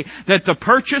day that the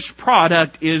purchased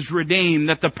product is redeemed,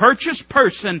 that the purchased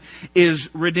person is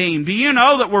redeemed. Do you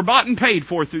know that we're bought and paid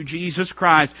for through Jesus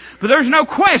Christ? But there's no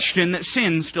question that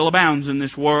sin still abounds in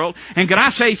this world. And could I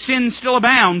say sin still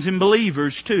abounds in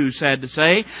believers too, sad to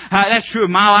say. That's true of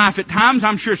my life at times.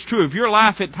 I'm sure it's true of your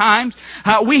life at times.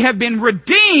 We have been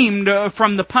redeemed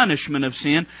from the punishment of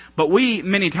sin, but we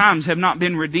many times have not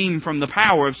been redeemed from the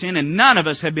power of sin, and none of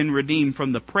us have been redeemed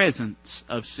from the presence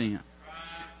of sin.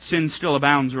 Sin still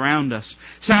abounds around us.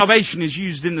 Salvation is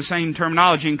used in the same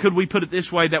terminology, and could we put it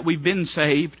this way, that we've been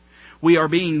saved, we are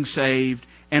being saved,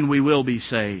 and we will be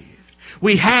saved.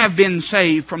 We have been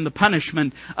saved from the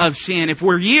punishment of sin. If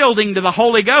we're yielding to the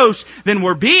Holy Ghost, then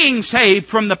we're being saved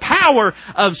from the power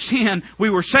of sin. We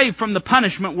were saved from the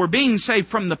punishment. We're being saved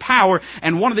from the power.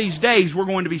 And one of these days, we're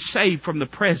going to be saved from the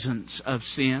presence of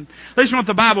sin. Listen to what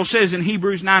the Bible says in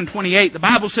Hebrews 9:28. The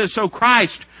Bible says, so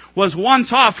Christ was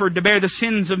once offered to bear the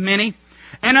sins of many,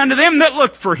 and unto them that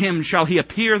look for Him shall He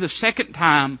appear the second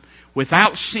time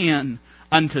without sin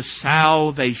unto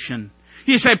salvation.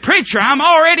 You say, preacher, I'm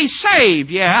already saved.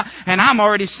 Yeah, and I'm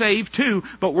already saved too,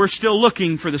 but we're still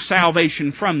looking for the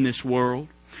salvation from this world.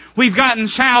 We've gotten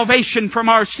salvation from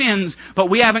our sins, but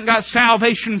we haven't got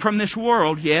salvation from this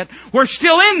world yet. We're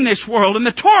still in this world, in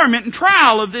the torment and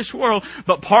trial of this world.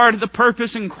 But part of the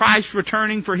purpose in Christ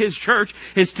returning for His church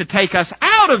is to take us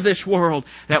out of this world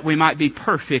that we might be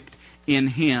perfect in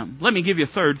Him. Let me give you a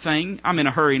third thing. I'm in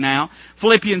a hurry now.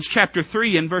 Philippians chapter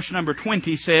 3 and verse number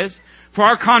 20 says, for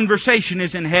our conversation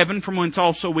is in heaven, from whence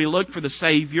also we look for the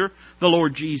Savior, the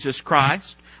Lord Jesus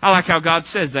Christ. I like how God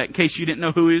says that, in case you didn't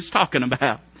know who He was talking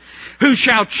about. Who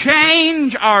shall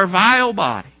change our vile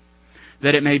body,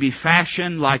 that it may be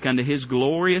fashioned like unto His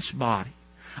glorious body,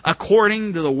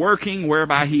 according to the working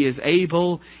whereby He is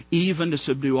able even to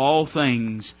subdue all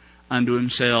things unto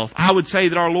Himself. I would say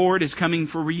that our Lord is coming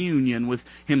for reunion with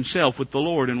Himself, with the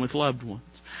Lord, and with loved ones.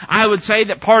 I would say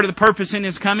that part of the purpose in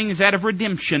His coming is that of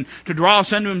redemption, to draw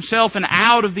us unto Himself and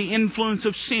out of the influence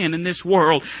of sin in this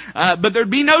world. But there'd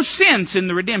be no sense in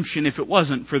the redemption if it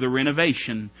wasn't for the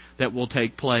renovation that will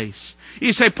take place.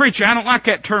 You say, preacher, I don't like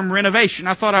that term renovation.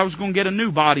 I thought I was going to get a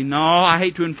new body. No, I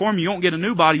hate to inform you, you won't get a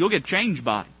new body, you'll get a changed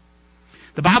body.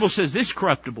 The Bible says this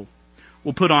corruptible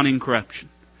will put on incorruption.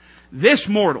 This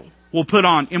mortal will put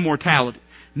on immortality.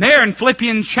 And there in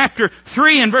Philippians chapter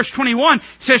 3 and verse 21, it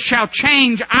says, shall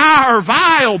change our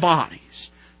vile bodies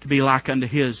to be like unto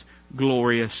His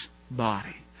glorious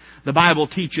body. The Bible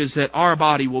teaches that our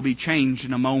body will be changed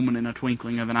in a moment, in a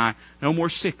twinkling of an eye. No more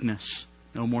sickness,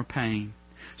 no more pain.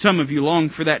 Some of you long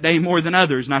for that day more than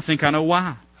others, and I think I know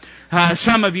why.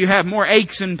 Some of you have more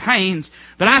aches and pains.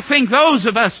 But I think those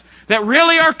of us that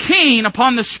really are keen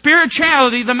upon the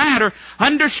spirituality of the matter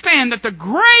understand that the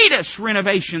greatest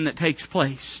renovation that takes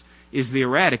place is the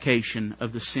eradication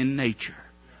of the sin nature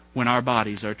when our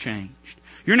bodies are changed.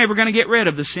 You're never going to get rid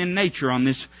of the sin nature on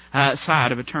this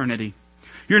side of eternity.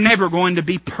 You're never going to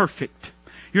be perfect.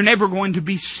 You're never going to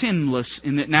be sinless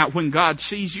in that. Now, when God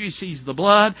sees you, He sees the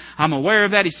blood. I'm aware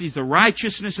of that. He sees the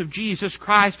righteousness of Jesus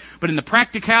Christ. But in the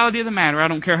practicality of the matter, I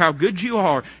don't care how good you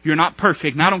are, you're not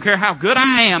perfect. And I don't care how good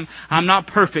I am, I'm not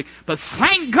perfect. But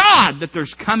thank God that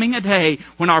there's coming a day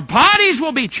when our bodies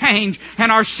will be changed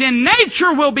and our sin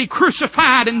nature will be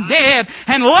crucified and dead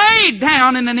and laid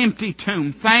down in an empty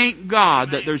tomb. Thank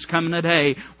God that there's coming a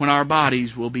day when our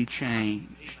bodies will be changed.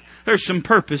 There's some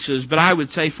purposes, but I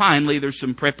would say finally there's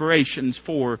some preparations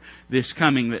for this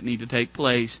coming that need to take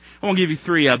place. I want to give you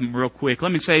 3 of them real quick.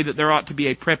 Let me say that there ought to be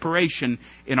a preparation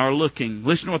in our looking.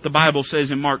 Listen to what the Bible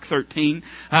says in Mark 13.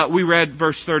 We read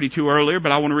verse 32 earlier,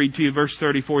 but I want to read to you verse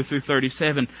 34 through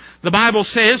 37. The Bible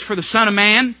says, "For the Son of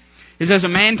Man is as a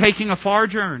man taking a far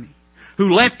journey,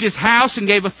 who left his house and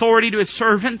gave authority to his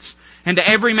servants, and to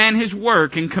every man his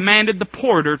work, and commanded the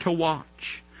porter to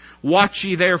watch. Watch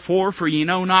ye therefore, for ye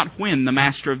know not when the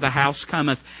master of the house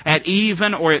cometh, at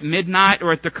even, or at midnight,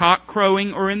 or at the cock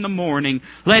crowing, or in the morning,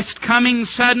 lest coming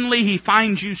suddenly he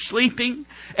find you sleeping.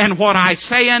 And what I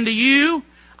say unto you,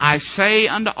 I say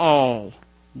unto all,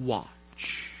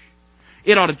 watch."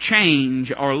 It ought to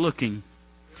change our looking.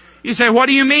 You say, what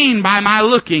do you mean by my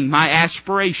looking, my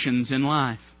aspirations in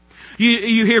life?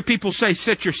 You hear people say,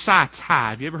 set your sights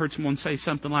high. Have you ever heard someone say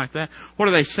something like that? What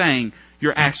are they saying?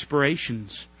 Your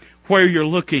aspirations. Where you're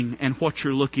looking and what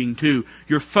you're looking to.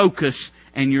 Your focus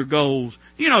and your goals.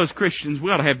 You know, as Christians,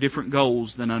 we ought to have different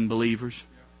goals than unbelievers.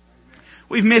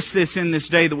 We've missed this in this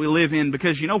day that we live in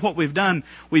because you know what we've done?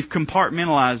 We've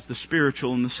compartmentalized the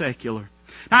spiritual and the secular.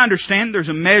 Now, I understand there's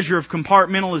a measure of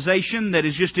compartmentalization that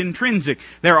is just intrinsic.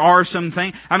 There are some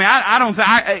things. I mean, I don't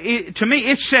think, to me,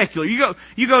 it's secular.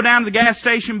 You go down to the gas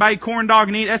station, buy a corn dog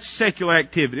and eat, that's secular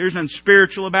activity. There's nothing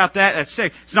spiritual about that. That's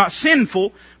secular. It's not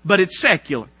sinful, but it's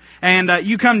secular. And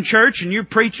you come to church and you're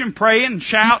preaching, praying, and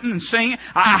shouting and singing.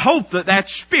 I hope that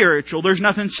that's spiritual. There's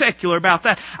nothing secular about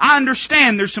that. I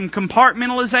understand there's some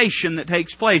compartmentalization that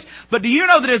takes place. But do you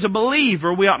know that as a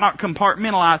believer, we ought not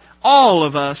compartmentalize? All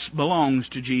of us belongs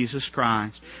to Jesus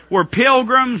Christ. We're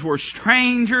pilgrims, we're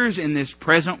strangers in this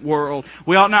present world.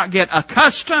 We ought not get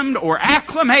accustomed or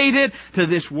acclimated to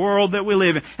this world that we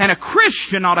live in. And a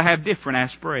Christian ought to have different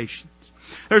aspirations.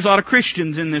 There's a lot of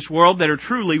Christians in this world that are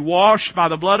truly washed by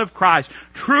the blood of Christ,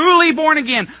 truly born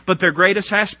again, but their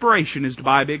greatest aspiration is to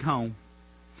buy a big home.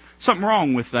 Something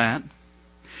wrong with that.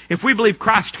 If we believe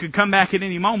Christ could come back at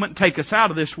any moment and take us out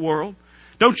of this world,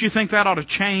 don't you think that ought to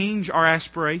change our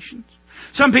aspirations?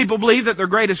 Some people believe that their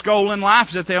greatest goal in life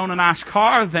is that they own a nice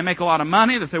car, that they make a lot of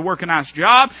money, that they work a nice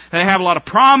job, that they have a lot of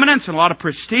prominence and a lot of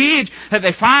prestige, that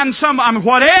they find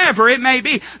whatever it may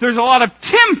be. There's a lot of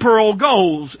temporal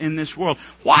goals in this world.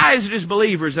 Why is it as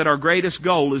believers that our greatest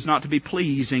goal is not to be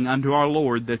pleasing unto our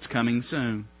Lord that's coming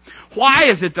soon? Why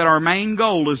is it that our main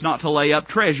goal is not to lay up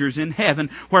treasures in heaven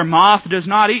where moth does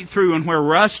not eat through and where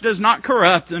rust does not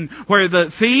corrupt and where the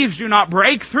thieves do not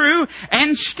break through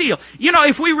and steal? You know,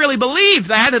 if we really believe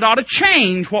that, it ought to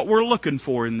change what we're looking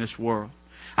for in this world.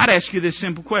 I'd ask you this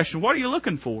simple question. What are you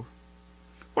looking for?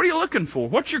 What are you looking for?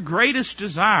 What's your greatest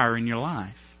desire in your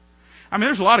life? I mean,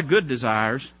 there's a lot of good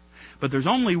desires, but there's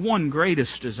only one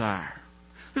greatest desire.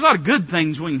 There's a lot of good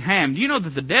things we can have. Do you know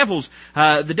that the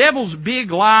devil's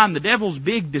big lie and the devil's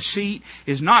big deceit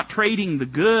is not trading the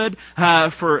good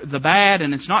for the bad,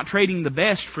 and it's not trading the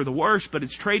best for the worst, but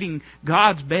it's trading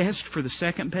God's best for the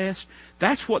second best?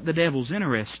 That's what the devil's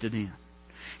interested in.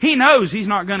 He knows he's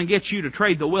not going to get you to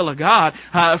trade the will of God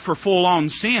for full-on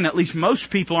sin. At least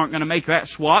most people aren't going to make that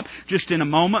swap just in a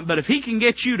moment. But if he can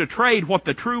get you to trade what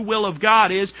the true will of God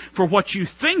is for what you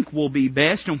think will be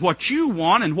best and what you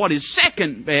want and what is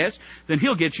second best, then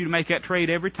he'll get you to make that trade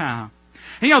every time.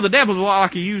 And you know, the devil's a lot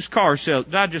like a used car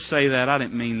salesman. Did I just say that? I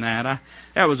didn't mean that.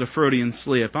 That was a Freudian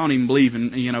slip. I don't even believe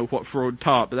in, what Freud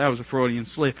taught, but that was a Freudian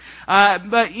slip.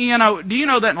 But, do you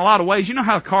know that in a lot of ways? You know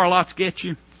how car lots get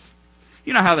you?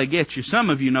 You know how they get you.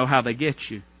 Some of you know how they get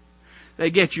you.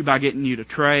 They get you by getting you to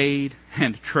trade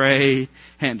and to trade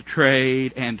and to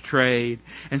trade and to trade.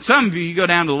 And some of you go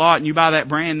down to the lot and you buy that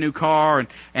brand new car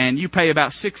and you pay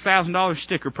about $6,000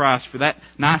 sticker price for that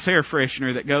nice air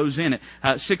freshener that goes in it.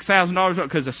 $6,000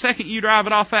 because the second you drive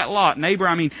it off that lot, neighbor,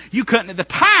 I mean, you couldn't, the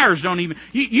tires don't even,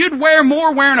 you'd wear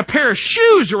more wearing a pair of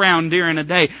shoes around during a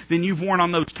day than you've worn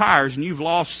on those tires, and you've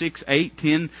lost $6,000,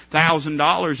 $8,000,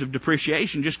 $10,000 of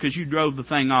depreciation just because you drove the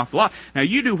thing off the lot. Now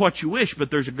you do what you wish,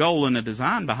 but there's a goal and a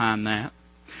design behind that.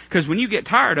 Because when you get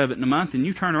tired of it in a month and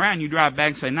you turn around and you drive back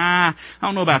and say, nah, I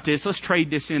don't know about this, let's trade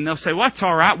this in. They'll say, well, that's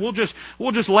all right. We'll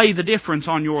just lay the difference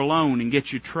on your loan and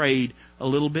get you trade a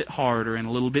little bit harder and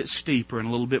a little bit steeper and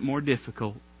a little bit more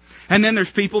difficult. And then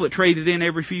there's people that trade it in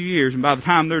every few years, and by the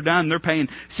time they're done, they're paying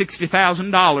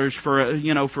 $60,000 for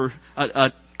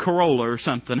a Corolla or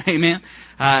something. Amen.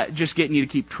 Just getting you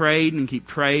to keep trading and keep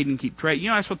trading and keep trading.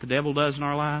 You know, that's what the devil does in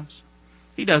our lives.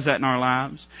 He does that in our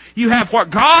lives. You have what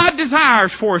God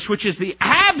desires for us, which is the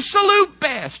absolute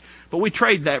best, but we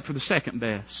trade that for the second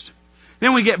best.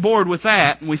 Then we get bored with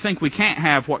that, and we think we can't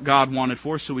have what God wanted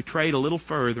for us, so we trade a little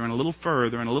further and a little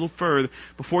further and a little further.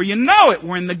 Before you know it,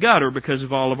 we're in the gutter because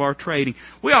of all of our trading.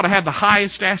 We ought to have the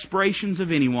highest aspirations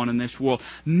of anyone in this world.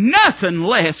 Nothing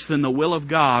less than the will of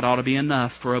God ought to be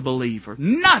enough for a believer.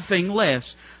 Nothing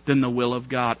less than the will of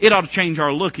God. It ought to change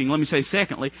our looking. Let me say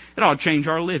secondly, it ought to change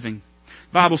our living.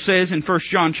 The Bible says in 1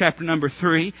 John chapter number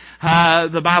 3,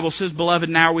 the Bible says, Beloved,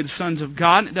 now are we the sons of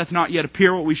God, and it doth not yet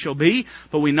appear what we shall be,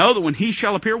 but we know that when He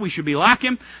shall appear, we shall be like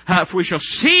Him, for we shall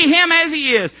see Him as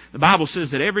He is. The Bible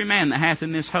says that every man that hath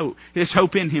in this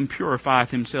hope in Him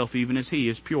purifieth himself even as He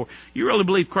is pure. You really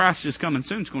believe Christ is coming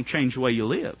soon? It's going to change the way you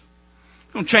live.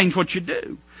 It's going to change what you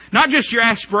do. Not just your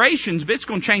aspirations, but it's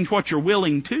going to change what you're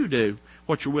willing to do,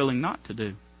 what you're willing not to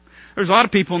do. There's a lot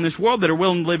of people in this world that are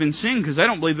willing to live in sin because they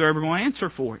don't believe they're ever going to answer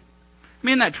for it. I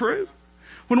mean, isn't that true?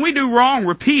 When we do wrong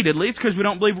repeatedly, it's because we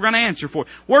don't believe we're going to answer for it.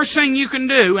 Worst thing you can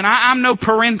do, and I'm no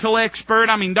parental expert.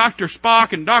 I mean, Dr.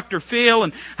 Spock and Dr. Phil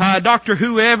and Dr.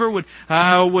 whoever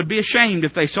would be ashamed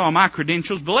if they saw my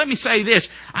credentials. But let me say this.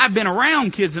 I've been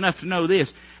around kids enough to know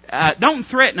this. Don't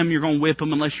threaten them you're going to whip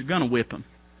them unless you're going to whip them.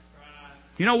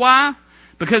 You know why?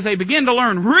 Because they begin to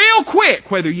learn real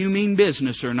quick whether you mean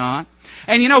business or not.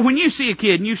 And you know, when you see a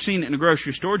kid, and you've seen it in the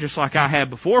grocery store just like I have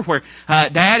before, where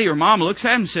daddy or mama looks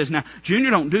at him and says, now,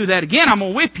 Junior, don't do that again. I'm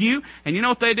going to whip you. And you know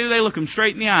what they do? They look them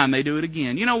straight in the eye and they do it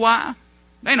again. You know why?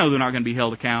 They know they're not going to be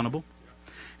held accountable.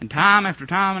 And time after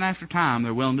time and after time,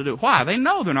 they're willing to do it. Why? They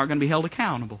know they're not going to be held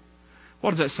accountable.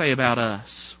 What does that say about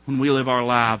us when we live our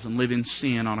lives and live in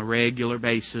sin on a regular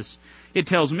basis? It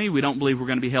tells me we don't believe we're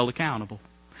going to be held accountable.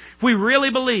 If we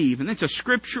really believe, and it's a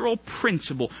scriptural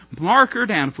principle, mark her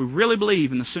down, if we really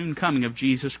believe in the soon coming of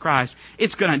Jesus Christ,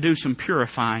 it's going to do some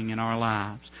purifying in our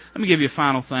lives. Let me give you a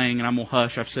final thing, and I'm going to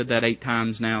hush. I've said that 8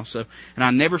 times now, and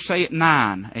I never say it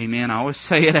 9. Amen. I always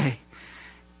say it 8.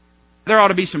 There ought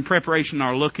to be some preparation in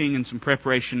our looking and some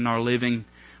preparation in our living.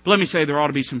 But let me say there ought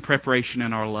to be some preparation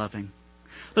in our loving.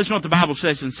 Listen to what the Bible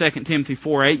says in 2 Timothy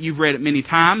 4:8. You've read it many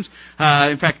times.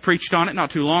 In fact, preached on it not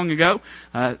too long ago.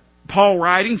 Paul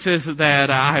writing says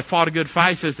that I have fought a good fight.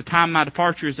 He says the time of my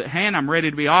departure is at hand. I'm ready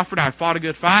to be offered. I have fought a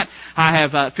good fight. I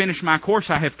have finished my course.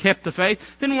 I have kept the faith.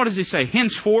 Then what does he say?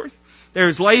 Henceforth there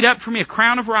is laid up for me a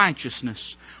crown of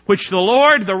righteousness, which the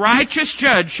Lord, the righteous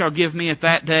judge, shall give me at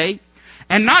that day.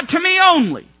 And not to me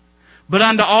only, but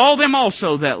unto all them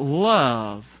also that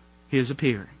love His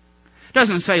appearing. It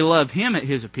doesn't say love Him at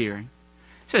His appearing.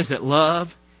 It says that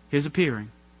love His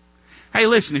appearing. Hey,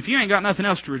 listen, if you ain't got nothing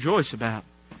else to rejoice about,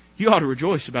 you ought to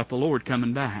rejoice about the Lord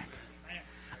coming back.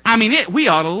 I mean, we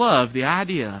ought to love the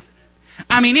idea of it.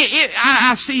 I mean,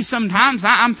 I see sometimes,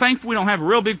 I'm thankful we don't have a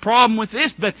real big problem with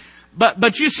this,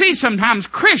 but you see sometimes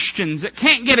Christians that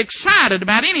can't get excited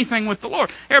about anything with the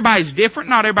Lord. Everybody's different.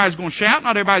 Not everybody's going to shout.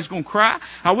 Not everybody's going to cry.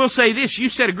 I will say this. You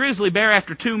set a grizzly bear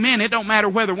after 2 men. It don't matter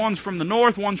whether one's from the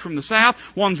north, one's from the south,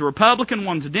 one's a Republican,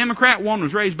 one's a Democrat, one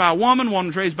was raised by a woman, one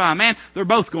was raised by a man. They're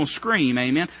both going to scream,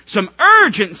 amen. Some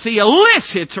urgency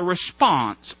elicits a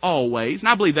response always. And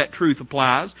I believe that truth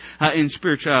applies in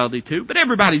spirituality too. But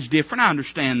everybody's different. I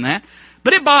understand that.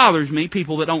 But it bothers me,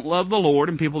 people that don't love the Lord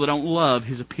and people that don't love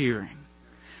His appearing.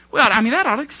 Well, I mean, that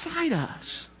ought to excite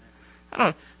us.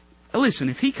 Listen,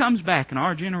 if He comes back in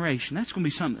our generation, that's going to be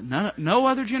something no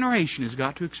other generation has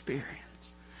got to experience.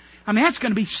 I mean, that's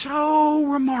going to be so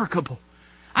remarkable.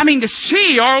 I mean, to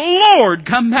see our Lord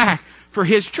come back for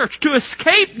His church, to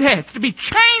escape death, to be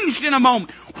changed in a moment.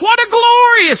 What a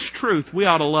glorious truth. We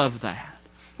ought to love that.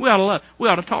 We ought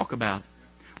to talk about it.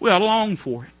 We ought to long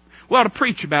for it. We ought to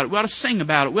preach about it. We ought to sing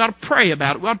about it. We ought to pray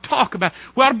about it. We ought to talk about it.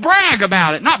 We ought to brag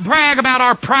about it. Not brag about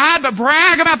our pride, but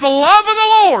brag about the love of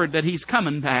the Lord that He's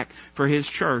coming back for His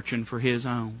church and for His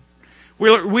own.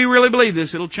 We really believe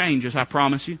this. It'll change us, I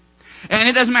promise you. And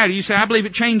it doesn't matter. You say, I believe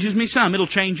it changes me some. It'll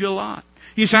change you a lot.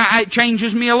 You say, it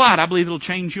changes me a lot. I believe it'll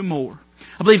change you more.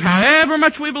 I believe however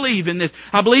much we believe in this,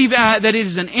 I believe that it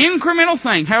is an incremental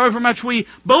thing. However much we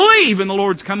believe in the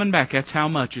Lord's coming back, that's how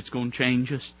much it's going to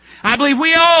change us. I believe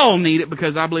we all need it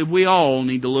because I believe we all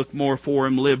need to look more for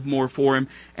Him, live more for Him,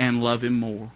 and love Him more.